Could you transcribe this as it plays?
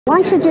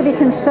Why should you be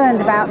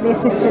concerned about the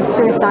assisted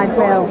suicide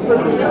bill?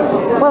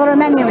 Well, there are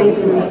many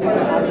reasons.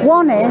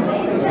 One is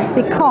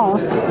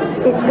because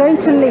it's going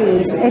to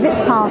lead, if it's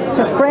passed,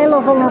 to frail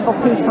or vulnerable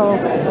people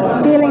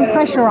feeling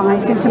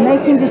pressurised into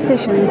making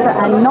decisions that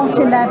are not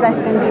in their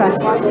best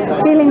interests,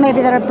 feeling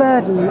maybe they're a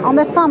burden on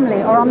their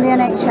family or on the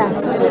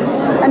NHS.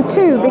 And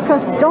two,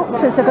 because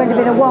doctors are going to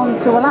be the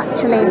ones who will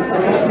actually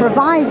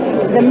provide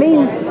the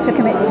means to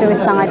commit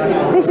suicide,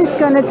 this is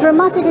going to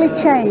dramatically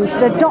change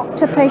the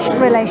doctor-patient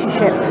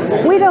relationship.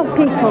 We don't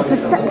people,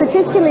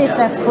 particularly if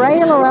they're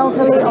frail or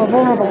elderly or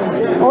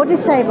vulnerable or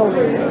disabled,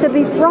 to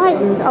be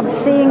frightened of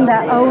seeing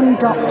their own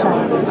doctor.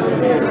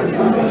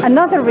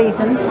 Another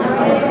reason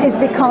is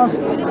because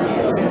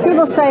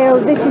people say, oh,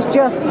 this is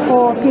just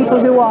for people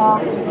who are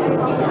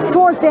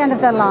towards the end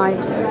of their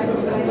lives.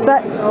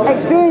 But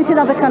experience in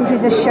other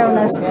countries has shown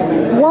us,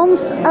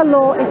 once a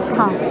law is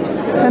passed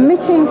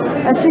permitting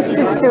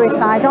assisted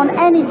suicide on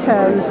any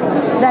terms,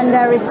 then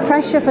there is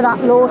pressure for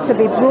that law to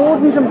be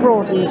broadened and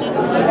broadened.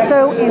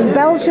 So in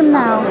Belgium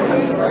now,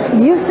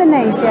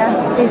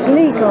 euthanasia is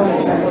legal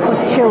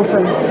for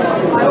children.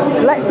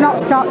 Let's not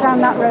start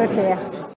down that road here.